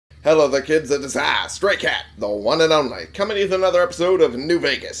Hello there, kids. It is I, Stray Cat, the one and only, coming with another episode of New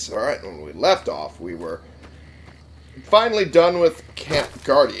Vegas. Alright, when we left off, we were finally done with Camp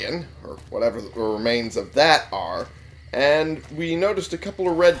Guardian, or whatever the remains of that are, and we noticed a couple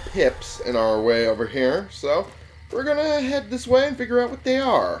of red pips in our way over here, so we're gonna head this way and figure out what they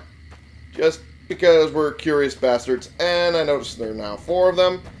are. Just because we're curious bastards, and I noticed there are now 4 of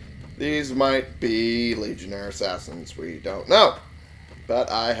them. These might be Legionnaire assassins. We don't know.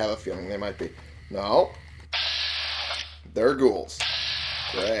 But I have a feeling they might be. No. They're ghouls.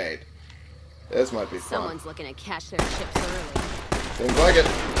 Great. This might be fun. Someone's looking to cash their chips early. Seems like it.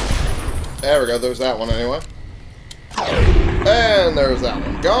 There we go. There's that one anyway. And there's that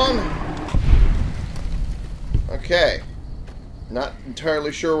one. Gone. Okay. Not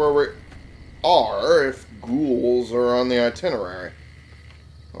entirely sure where we are, if ghouls are on the itinerary.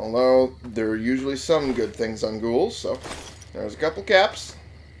 Although, there are usually some good things on ghouls, so... There's a couple caps.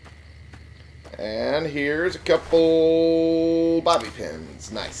 And here's a couple bobby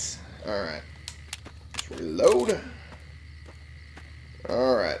pins. Nice. Alright. Let's reload.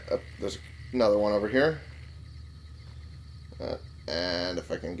 Alright. There's another one over here. And if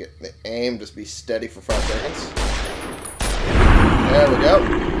I can get the aim, just be steady for 5 seconds. There we go.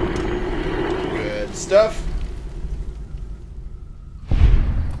 Good stuff.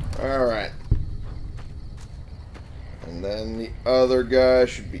 Alright. And then the other guy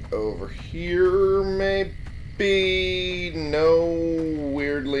should be over here, maybe. No,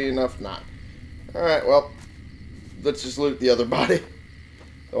 weirdly enough, not. Alright, well, let's just loot the other body.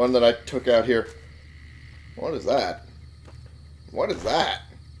 The one that I took out here. What is that? What is that?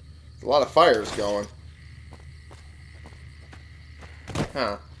 There's a lot of fires going.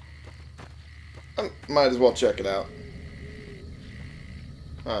 Huh. I might as well check it out.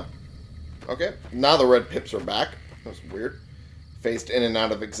 Huh. Okay, now the red pips are back. That was weird. Phased in and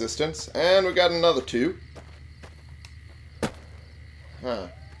out of existence. And we got another 2. Huh.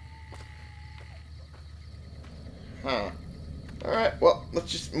 Huh. Alright, well,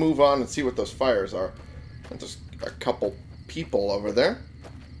 let's just move on and see what those fires are. And there's a couple people over there.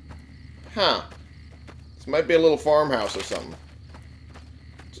 Huh. This might be a little farmhouse or something.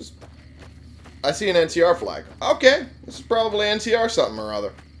 Just... I see an NCR flag. Okay, this is probably NCR something or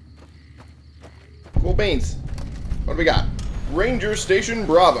other. Cool beans. What do we got? Ranger Station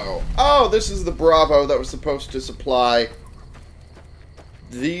Bravo. Oh, this is the Bravo that was supposed to supply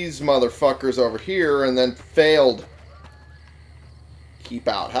these motherfuckers over here and then failed. Keep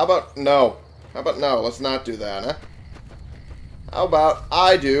out. How about no? How about no? Let's not do that, huh? How about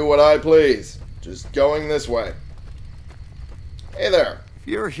I do what I please? Just going this way. Hey there. If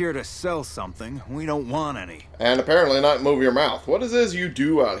you're here to sell something, we don't want any. And apparently not move your mouth. What is this you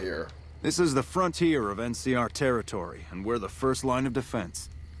do out here? This is the frontier of NCR territory, and we're the first line of defense.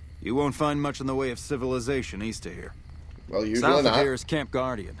 You won't find much in the way of civilization east of here. Well, usually South not. of here is Camp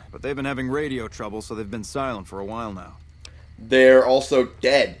Guardian, but they've been having radio trouble, so they've been silent for a while now. They're also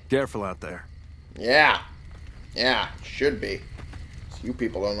dead. Careful out there. Yeah. Yeah, should be. You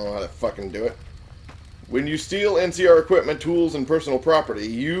people don't know how to fucking do it. When you steal NCR equipment, tools, and personal property,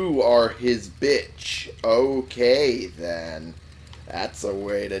 you are his bitch. Okay, then. That's a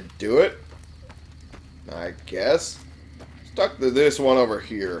way to do it, I guess. Stuck to this one over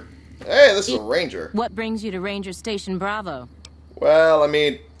here. Hey, this is a ranger. What brings you to Ranger Station Bravo? Well, I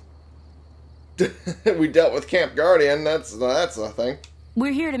mean, we dealt with Camp Guardian. That's a thing.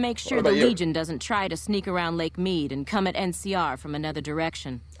 We're here to make sure the about you? Legion doesn't try to sneak around Lake Mead and come at NCR from another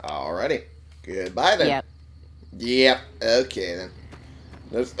direction. Alrighty. Goodbye then. Yep. Yep. Okay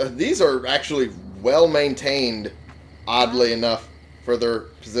then. These are actually well maintained, oddly enough, for their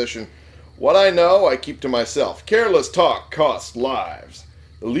position. What I know, I keep to myself. Careless talk costs lives.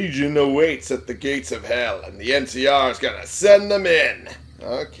 The Legion awaits at the gates of hell, and the NCR is gonna send them in.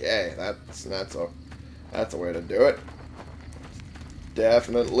 Okay, that's a way to do it.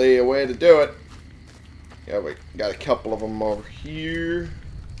 Definitely a way to do it. Yeah, we got a couple of them over here.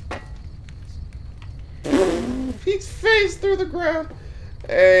 He's phased through the ground.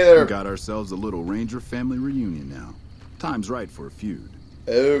 Hey there. We got ourselves a little Ranger family reunion now. Time's right for a feud.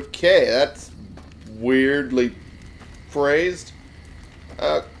 Okay, that's weirdly phrased.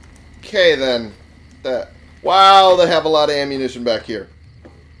 Okay then. Wow, they have a lot of ammunition back here.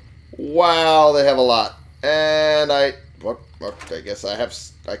 Wow, they have a lot. And I guess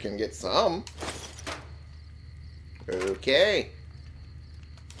I can get some. Okay.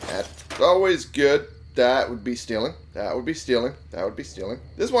 That's always good. That would be stealing. That would be stealing. That would be stealing.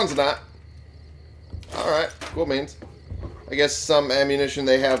 This one's not. Alright, cool beans. I guess some ammunition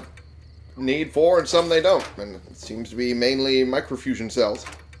they have need for and some they don't. And it seems to be mainly microfusion cells.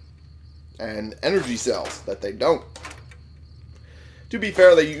 and energy cells that they don't. To be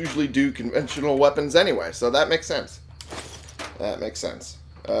fair, they usually do conventional weapons anyway, so that makes sense. That makes sense.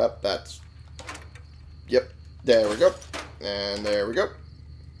 That's... Yep. There we go. And there we go.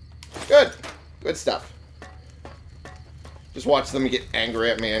 Good. Good stuff. Just watch them get angry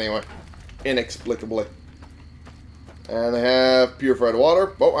at me anyway. Inexplicably. And they have purified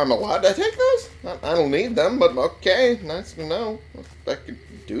water. Oh, I'm allowed to take those? I don't need them, but okay. Nice to know. I could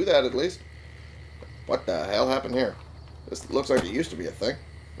do that at least. What the hell happened here? This looks like it used to be a thing.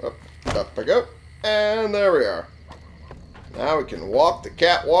 Up I go. And there we are. Now we can walk the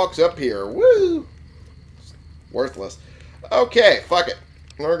catwalks up here. Woo! It's worthless. Okay, fuck it.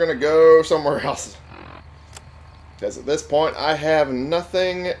 We're gonna go somewhere else. Because at this point, I have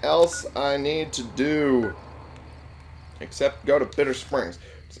nothing else I need to do. Except go to Bitter Springs.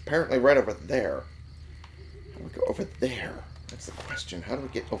 It's apparently right over there. How do we go over there? That's the question. How do we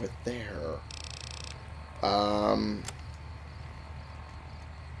get over there?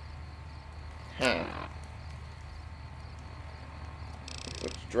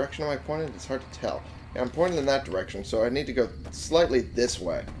 Which direction am I pointing? It's hard to tell. Yeah, I'm pointing in that direction, so I need to go slightly this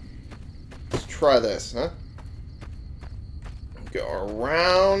way. Let's try this, huh? Go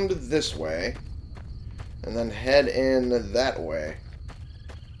around this way, and then head in that way.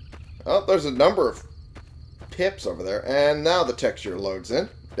 Oh, there's a number of pips over there, and now the texture loads in.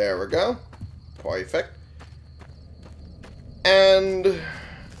 There we go. Perfect. And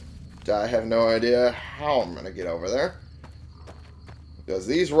I have no idea how I'm going to get over there. Because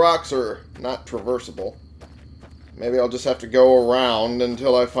these rocks are not traversable. Maybe I'll just have to go around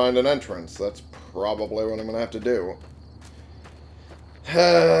until I find an entrance. That's probably what I'm going to have to do.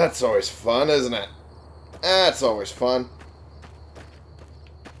 That's always fun, isn't it? That's always fun.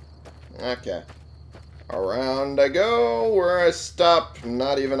 Okay. Around I go. Where I stop,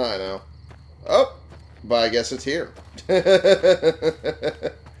 not even I know. Oh, but I guess it's here.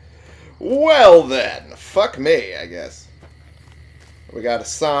 Well then, fuck me, I guess. We got a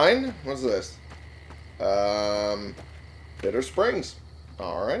sign. What's this? Bitter Springs.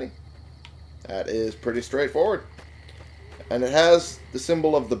 Alrighty. That is pretty straightforward. And it has the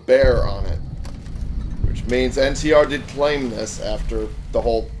symbol of the bear on it. Which means NCR did claim this after the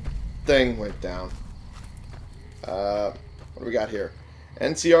whole thing went down. What do we got here?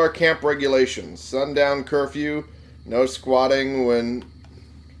 NCR camp regulations. Sundown curfew. No squatting when...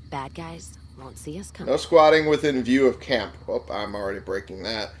 Bad guys won't see us coming. No squatting within view of camp. Oh, I'm already breaking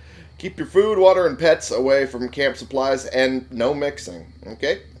that. Keep your food, water, and pets away from camp supplies, and no mixing.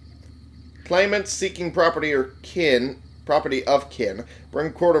 Okay? Claimants seeking property or property of kin.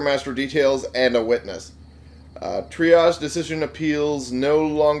 Bring quartermaster details and a witness. Triage decision appeals no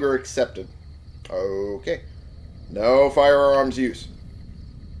longer accepted. Okay. No firearms use.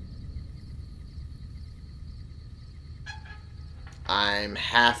 I'm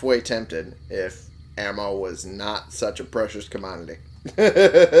halfway tempted if ammo was not such a precious commodity.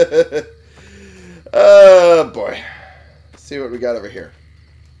 Oh, boy. Let's see what we got over here.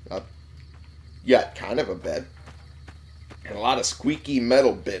 Yeah, kind of a bed. And a lot of squeaky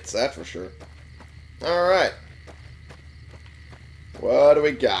metal bits, that's for sure. Alright. What do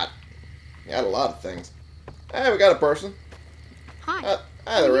we got? We got a lot of things. Hey, we got a person. Hi.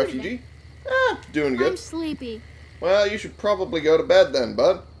 Hi, the refugee. Doing good. I'm sleepy. Well, you should probably go to bed then,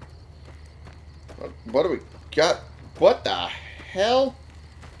 bud. What do we got? What the hell?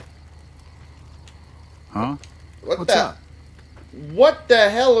 Huh? What's up? What the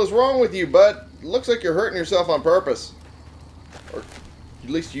hell is wrong with you, bud? Looks like you're hurting yourself on purpose. Or at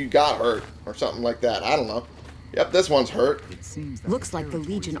least you got hurt, or something like that. I don't know. Yep, this one's hurt. Looks like the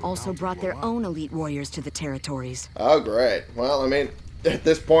Legion also brought their own elite warriors to the territories. Oh, great. Well, I mean, at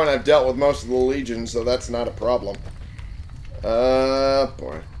this point I've dealt with most of the Legion, so that's not a problem.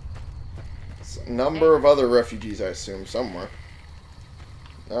 Boy. It's a number of other refugees, I assume, somewhere.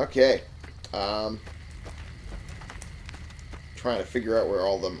 Okay. Trying to figure out where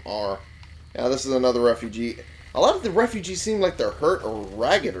all of them are. Yeah, this is another refugee. A lot of the refugees seem like they're hurt or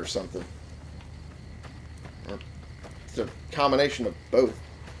ragged or something. Or it's a combination of both.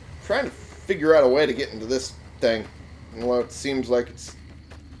 I'm trying to figure out a way to get into this thing. Well, it seems like it's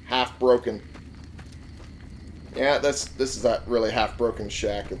half broken. Yeah, this is that really half broken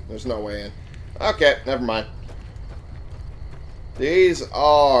shack. There's no way in. Okay, never mind. These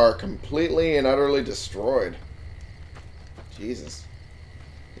are completely and utterly destroyed. Jesus.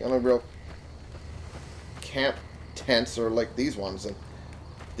 The only real camp tents are like these ones, and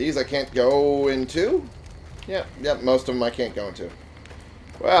these I can't go into? Yep, most of them I can't go into.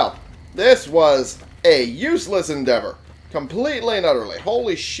 Well, this was a useless endeavor. Completely and utterly.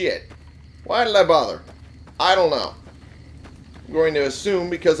 Holy shit. Why did I bother? I don't know. I'm going to assume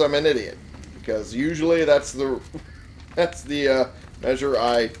because I'm an idiot. Because usually that's the measure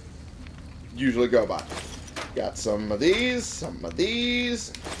I usually go by. Got some of these.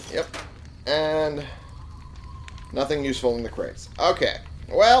 Yep. And nothing useful in the crates. Okay.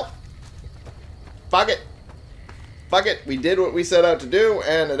 Well, fuck it. Fuck it. We did what we set out to do,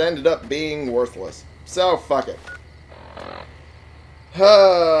 and it ended up being worthless. So, fuck it.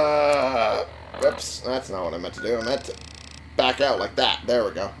 Whoops. That's not what I meant to do. I meant to back out like that. There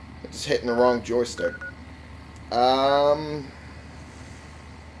we go. Just hitting the wrong joystick. Huh.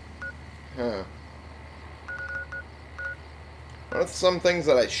 What are some things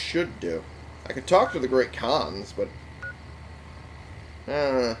that I should do? I could talk to the Great Khans, but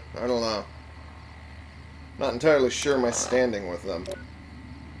I don't know. Not entirely sure my standing with them.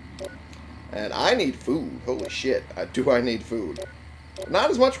 And I need food. Holy shit. Do I need food? Not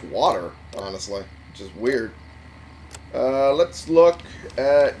as much water, honestly, which is weird. Let's look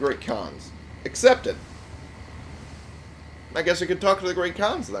at Great Khans. Accepted. I guess I could talk to the Great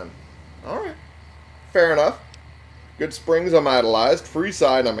Khans then. Alright. Fair enough. Good Springs, I'm idolized.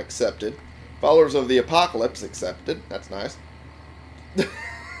 Freeside, I'm accepted. Followers of the Apocalypse, accepted. That's nice.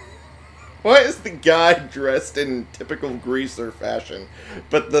 Why is the guy dressed in typical greaser fashion,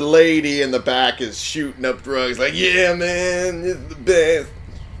 but the lady in the back is shooting up drugs like, yeah, man, it's the best.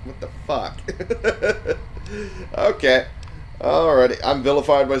 What the fuck? Okay. Alrighty. I'm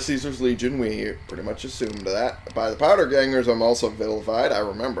vilified by Caesar's Legion. We pretty much assumed that. By the Powder Gangers, I'm also vilified. I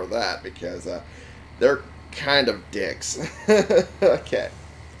remember that because they're kind of dicks. Okay.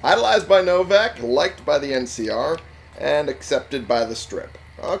 Idolized by Novak, liked by the NCR, and accepted by the Strip.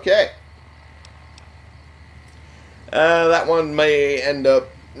 Okay. That one may end up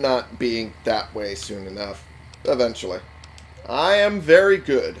not being that way soon enough. Eventually. I am very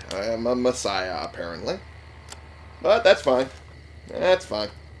good. I am a messiah, apparently. But that's fine. That's fine.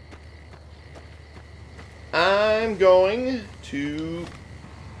 I'm going to...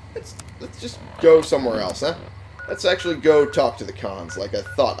 Let's just go somewhere else, huh? Let's actually go talk to the Khans like I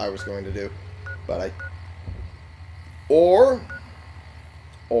thought I was going to do. But I... Or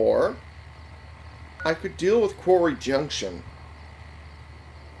I could deal with Quarry Junction.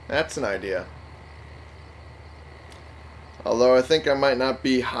 That's an idea. Although I think I might not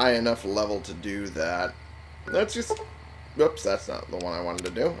be high enough level to do that. Let's just... Oops, that's not the one I wanted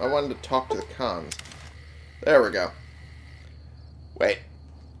to do. I wanted to talk to the Khans. There we go. Wait.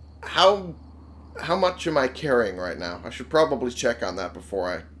 How much am I carrying right now? I should probably check on that before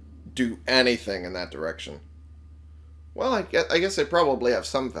I do anything in that direction. Well, I guess I probably have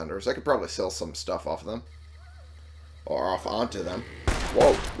some vendors. I could probably sell some stuff off of them. Or off onto them.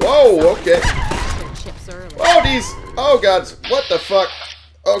 Whoa. Whoa, okay. Oh, these... Oh, gods. What the fuck?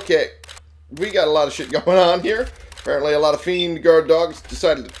 Okay. We got a lot of shit going on here. Apparently a lot of fiend guard dogs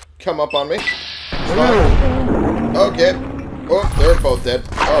decided to come up on me. Okay. Oh, they're both dead.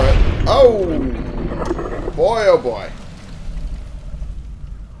 Alright. Oh! Boy, oh boy.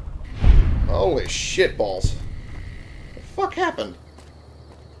 Holy shit balls. What the fuck happened?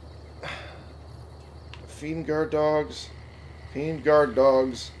 Fiend guard dogs. Fiend guard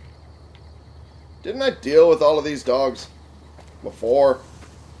dogs. Didn't I deal with all of these dogs before?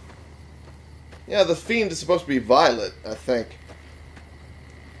 Yeah, the fiend is supposed to be violet, I think.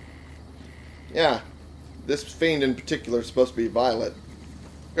 Yeah. This fiend in particular is supposed to be violet.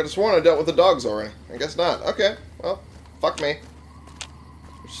 Could have sworn I dealt with the dogs already. I guess not. Okay. Well, fuck me.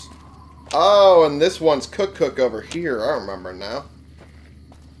 Oh, and this one's Cook over here. I remember now.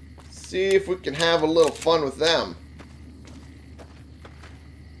 See if we can have a little fun with them.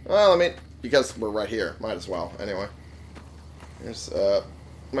 Well, I mean, because we're right here. Might as well. Anyway. There's,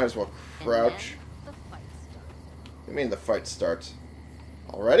 might as well crouch. What do you mean the fight starts?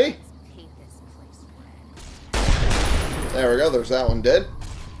 Already? There we go. There's that one dead.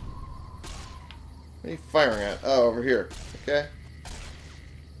 What are you firing at? Oh, over here. Okay.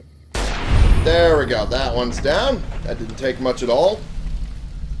 There we go. That one's down. That didn't take much at all.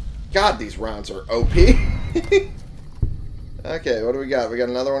 God, these rounds are OP. Okay, what do we got? We got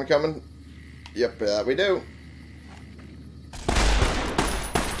another one coming? Yep, that we do.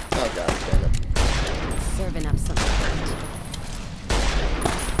 Oh, God damn it. Serving up some.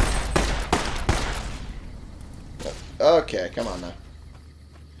 Okay, come on now.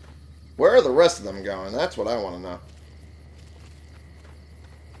 Where are the rest of them going? That's what I want to know.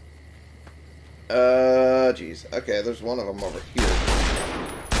 Jeez. Okay, there's one of them over here.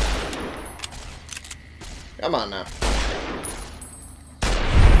 Come on now.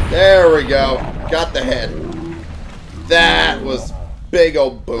 There we go. Got the head. That was big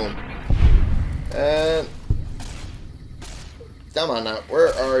old boom. And... come on now.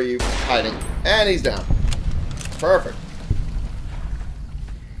 Where are you hiding? And he's down. Perfect.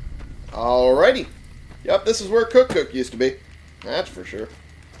 Alrighty. Yep, this is where Cook used to be. That's for sure.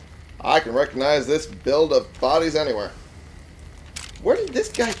 I can recognize this build of bodies anywhere. Where did this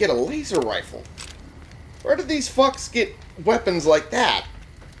guy get a laser rifle? Where did these fucks get weapons like that?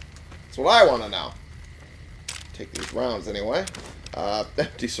 That's what I want to know. Take these rounds anyway.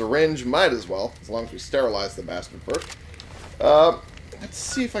 Empty syringe, might as well, as long as we sterilize the bastard first. Let's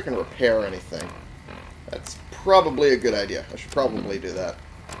see if I can repair anything. That's probably a good idea. I should probably do that.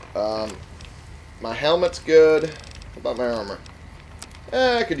 My helmet's good. What about my armor?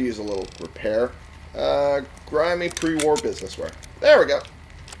 I could use a little repair. Grimy pre-war business wear. There we go.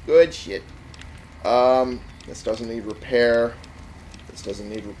 Good shit. This doesn't need repair. This doesn't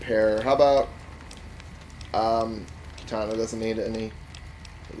need repair. How about... Katana doesn't need any.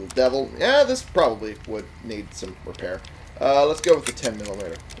 Little devil. Yeah, this probably would need some repair. Let's go with the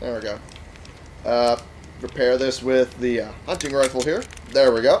 10mm. There we go. Repair this with the hunting rifle here.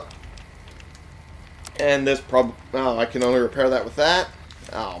 There we go. And this oh, I can only repair that with that?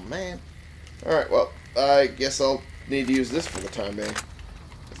 Oh, man. Alright, well, I guess I'll need to use this for the time being.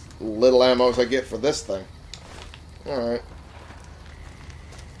 As little ammo as I get for this thing. Alright.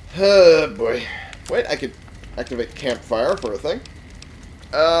 Oh, boy. Wait, I could activate campfire for a thing.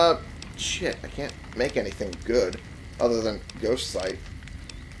 Shit, I can't make anything good other than ghost sight.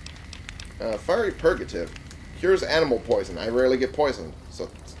 Fiery purgative. Cures animal poison. I rarely get poisoned, so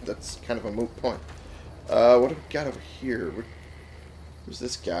that's kind of a moot point. What have we got over here? Who's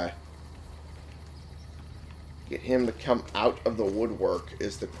this guy? Get him to come out of the woodwork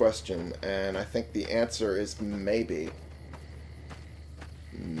is the question, and I think the answer is maybe.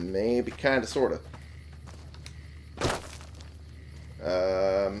 Maybe, kind of, sort of.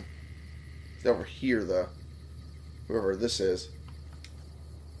 It's over here, though. Whoever this is.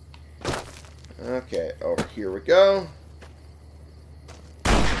 Okay, over here we go.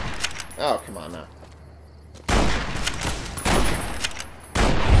 Oh, come on now.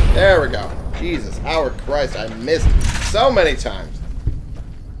 There we go. Jesus, Howard Christ, I missed so many times.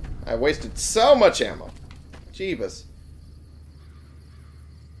 I wasted so much ammo. Jeebus.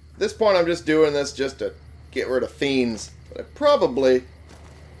 At this point, I'm just doing this just to get rid of fiends. But I probably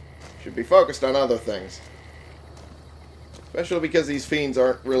should be focused on other things. Especially because these fiends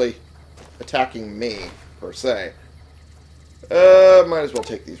aren't really attacking me, per se. Might as well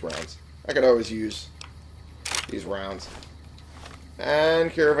take these rounds. I could always use these rounds.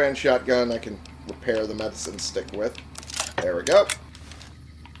 And caravan shotgun I can repair the medicine stick with. There we go.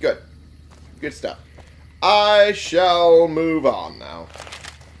 Good. Good stuff. I shall move on now.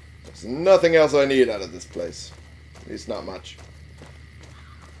 There's nothing else I need out of this place. At least not much.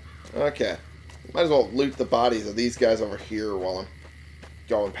 Okay. Might as well loot the bodies of these guys over here while I'm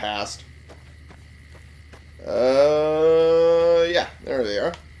going past. Yeah, there they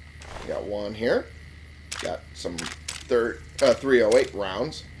are. Got one here. Got some 308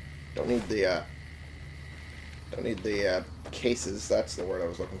 rounds. Don't need the cases. That's the word I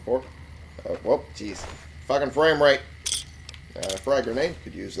was looking for. Whoop, jeez. Fucking frame rate. Frag grenade.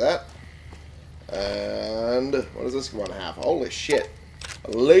 Could use that. And what does this one have? Holy shit.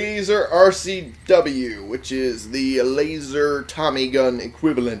 A laser RCW, which is the laser Tommy gun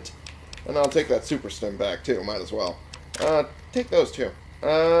equivalent. And I'll take that super stim back too. Might as well. Take those too.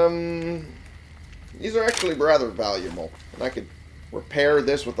 These are actually rather valuable. And I could repair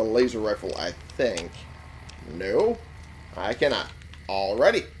this with a laser rifle, I think. No, I cannot.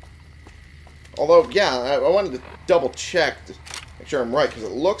 Alrighty. Although, yeah, I wanted to double check to make sure I'm right, because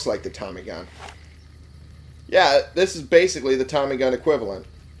it looks like the Tommy gun. Yeah, this is basically the Tommy gun equivalent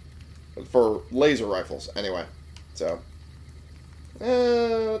for laser rifles, anyway. So,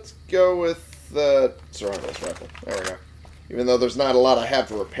 let's go with the survivalist rifle. There we go. Even though there's not a lot I have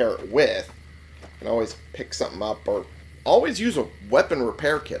to repair it with, I can always pick something up or always use a weapon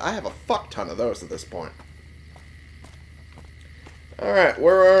repair kit. I have a fuck ton of those at this point. Alright,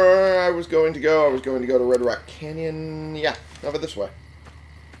 where I was going to go to Red Rock Canyon. Yeah, over this way.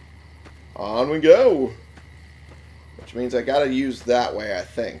 On we go. Which means I gotta use that way, I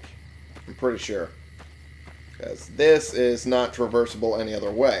think. I'm pretty sure. Because this is not traversable any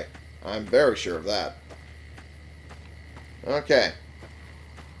other way. I'm very sure of that. Okay.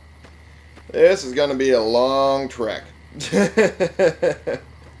 This is gonna be a long trek.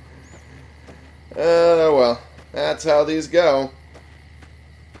 Oh, well. That's how these go.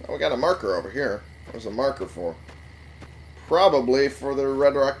 Oh, we got a marker over here. What's a marker for? Probably for the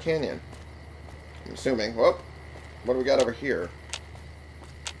Red Rock Canyon. I'm assuming. Whoop. What do we got over here?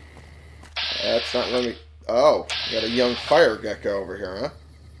 that's not letting me... Oh, we got a young fire gecko over here, huh?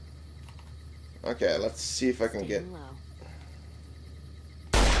 Okay, let's see if I can get...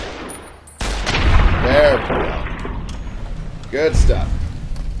 There we go. Good stuff.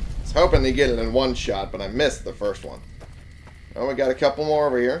 I was hoping to get it in one shot, but I missed the first one. Oh, we got a couple more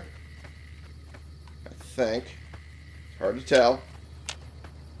over here. I think. It's hard to tell.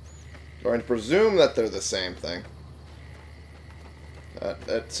 Going to presume that they're the same thing.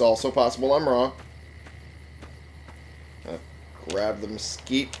 It's also possible I'm wrong. Grab the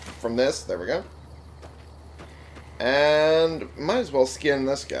mesquite from this. There we go. And might as well skin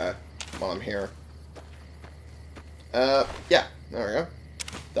this guy while I'm here. Yeah. There we go.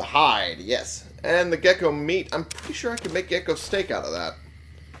 The hide, yes. And the gecko meat. I'm pretty sure I can make gecko steak out of that.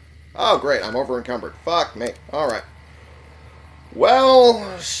 Oh, great. I'm over encumbered. Fuck me. Alright.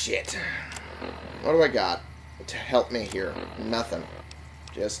 Well, shit. What do I got to help me here? Nothing.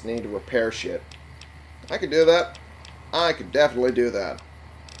 Just need to repair shit. I could do that. I could definitely do that.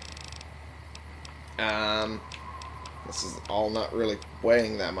 This is all not really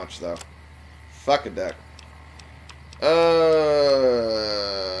weighing that much, though. Fuck a duck.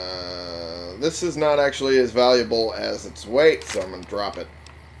 This is not actually as valuable as its weight, so I'm going to drop it.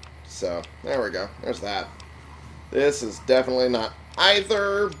 So, there we go. There's that. This is definitely not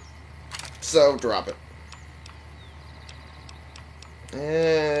either, so drop it.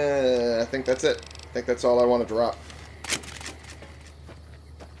 I think that's it. I think that's all I want to drop.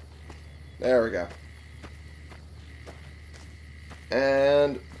 There we go.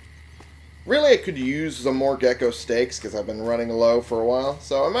 And really I could use some more gecko steaks because I've been running low for a while.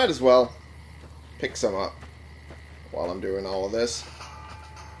 So I might as well pick some up while I'm doing all of this.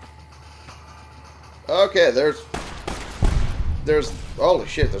 Okay, there's holy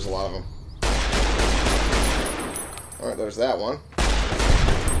shit, there's a lot of them. Alright, there's that one.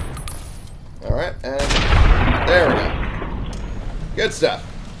 Alright, and there we go. Good stuff.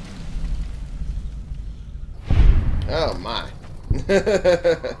 Oh my.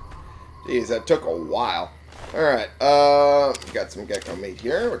 Jeez, that took a while. Alright, got some gecko meat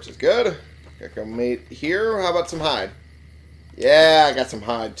here, which is good. Gecko meat here. How about some hide? Yeah, I got some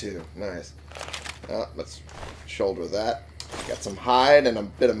hide too. Nice. Let's shoulder that. Got some hide and a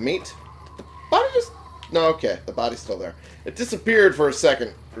bit of meat. The body just... No, okay. The body's still there. It disappeared for a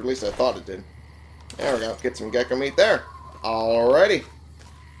second. Or at least I thought it did. There we go. Get some gecko meat there. Alrighty.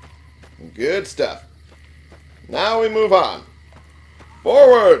 Good stuff. Now we move on.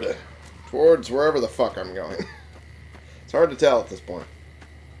 Forward! Towards wherever the fuck I'm going. It's hard to tell at this point.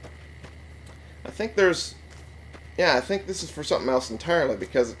 I think there's... Yeah, I think this is for something else entirely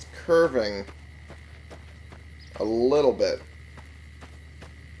because it's curving a little bit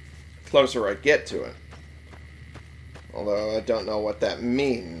closer I get to it. Although I don't know what that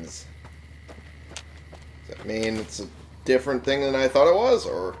means. Does that mean it's a different thing than I thought it was,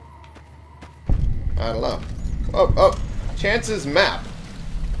 or... I don't know. Oh, Chance's map.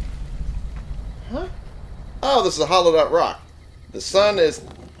 Huh? Oh, this is a hollowed out rock. The sun is...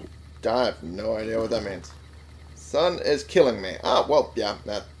 I have no idea what that means. Sun is killing me. Oh, well, yeah,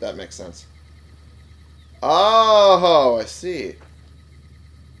 that makes sense. Oh, I see.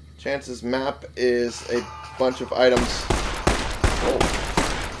 Chance's map is a bunch of items. Oh.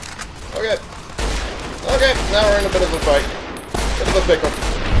 Okay. Okay, now we're in a bit of a fight. Bit of a pickle.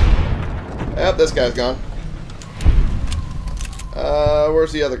 Yep, this guy's gone.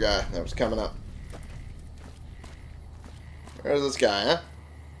 Where's the other guy that was coming up? Where's this guy, huh?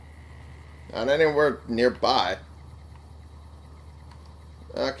 Not anywhere nearby.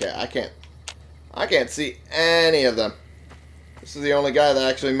 Okay, I can't see any of them. This is the only guy that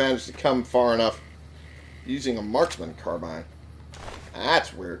actually managed to come far enough using a marksman carbine.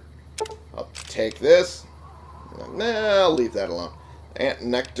 That's weird. I'll take this. Nah, I'll leave that alone. Ant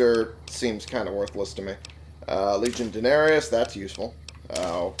nectar seems kind of worthless to me. Legion denarius, that's useful.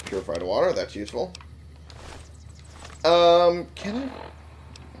 Purified water, that's useful. Can't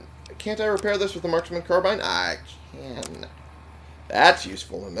I repair this with a marksman carbine? I can. That's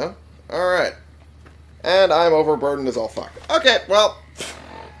useful to know. Alright. And I'm overburdened as all fuck. Okay, well.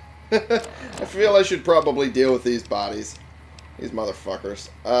 I feel I should probably deal with these bodies. These motherfuckers.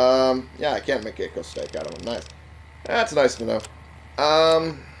 Yeah, I can't make gecko steak out of them. Nice. That's nice to know.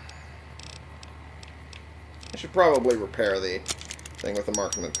 I should probably repair the thing with the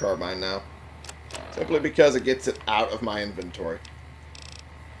marksman carbine now. Simply because it gets it out of my inventory.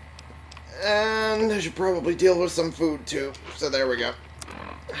 And I should probably deal with some food too. So there we go.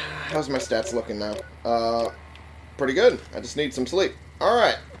 How's my stats looking now? Pretty good. I just need some sleep.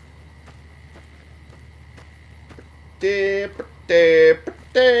 Alright. Pretty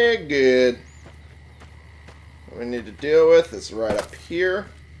good. what we need to deal with is right up here.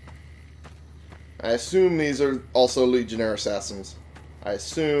 I assume these are also Legionnaire assassins. I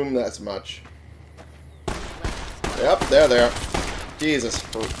assume that's much. Yep, there they are. Jesus.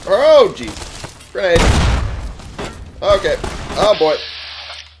 Oh, jeez. Grenade. Okay. Oh, boy.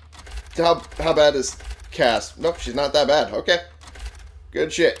 How bad is Cass? Nope, she's not that bad. Okay.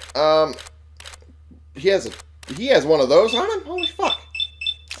 Good shit. He has one of those on him? Holy fuck.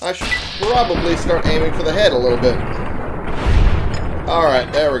 I should probably start aiming for the head a little bit.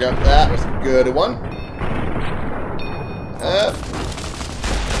 Alright, there we go. That was a good one.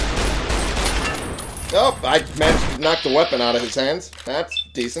 Oh, I managed to knock the weapon out of his hands. That's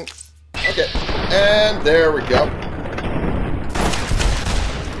decent. Okay. And there we go.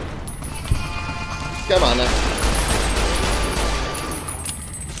 Come on now.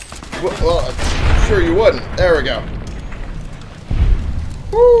 Well, I'm sure you wouldn't. There we go.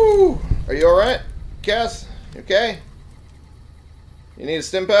 Woo! Are you alright, Cass? You okay? You need a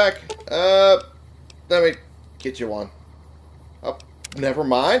stim pack? Let me get you one. Oh, never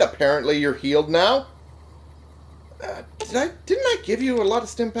mind. Apparently you're healed now. Didn't I give you a lot of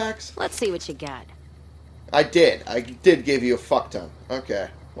stim packs? Let's see what you got. I did. I did give you a fuck ton. Okay.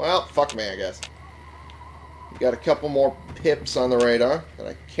 Well, fuck me, I guess. You got a couple more pips on the radar that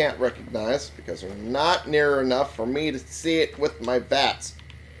I can't recognize because they're not near enough for me to see it with my VATS.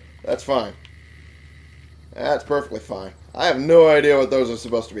 That's fine. That's perfectly fine. I have no idea what those are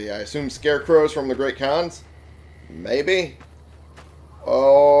supposed to be. I assume scarecrows from the Great KHANS? Maybe?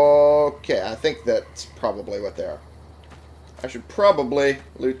 Okay, I think that's probably what they are. I should probably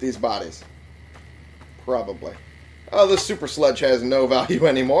loot these bodies. Probably. Oh, this super sledge has no value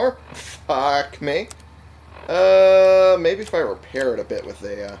anymore. Fuck me. Maybe if I repair it a bit with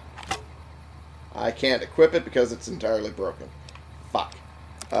the, I can't equip it because it's entirely broken. Fuck.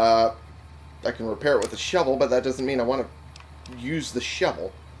 I can repair it with a shovel, but that doesn't mean I want to use the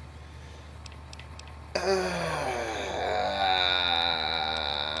shovel.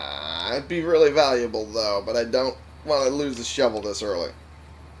 It'd be really valuable, though, but I don't want to lose the shovel this early.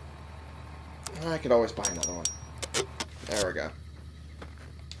 I could always buy another one. There we go.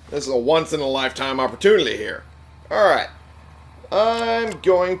 This is a once-in-a-lifetime opportunity here. Alright. I'm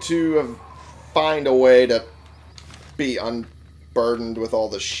going to find a way to be unburdened with all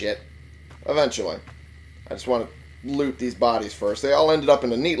this shit. Eventually. I just want to loot these bodies first. They all ended up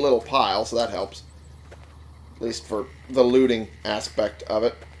in a neat little pile, so that helps. At least for the looting aspect of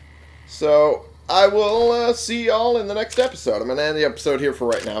it. So, I will see y'all in the next episode. I'm going to end the episode here for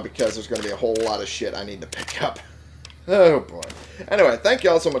right now because there's going to be a whole lot of shit I need to pick up. Oh boy. Anyway, thank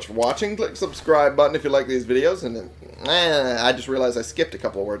y'all so much for watching. Click the subscribe button if you like these videos. And then, I just realized I skipped a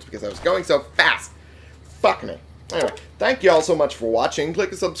couple of words because I was going so fast. Fuck me. Anyway, thank you all so much for watching. Click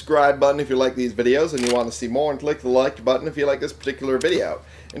the subscribe button if you like these videos and you want to see more, and click the like button if you like this particular video.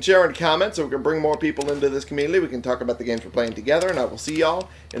 And share in the comments so we can bring more people into this community. We can talk about the games we're playing together, and I will see y'all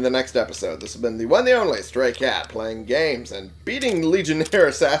in the next episode. This has been the one and only Stray Cat, playing games and beating Legionnaire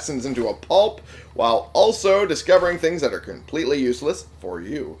assassins into a pulp, while also discovering things that are completely useless for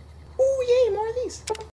you. Ooh, yay, more of these.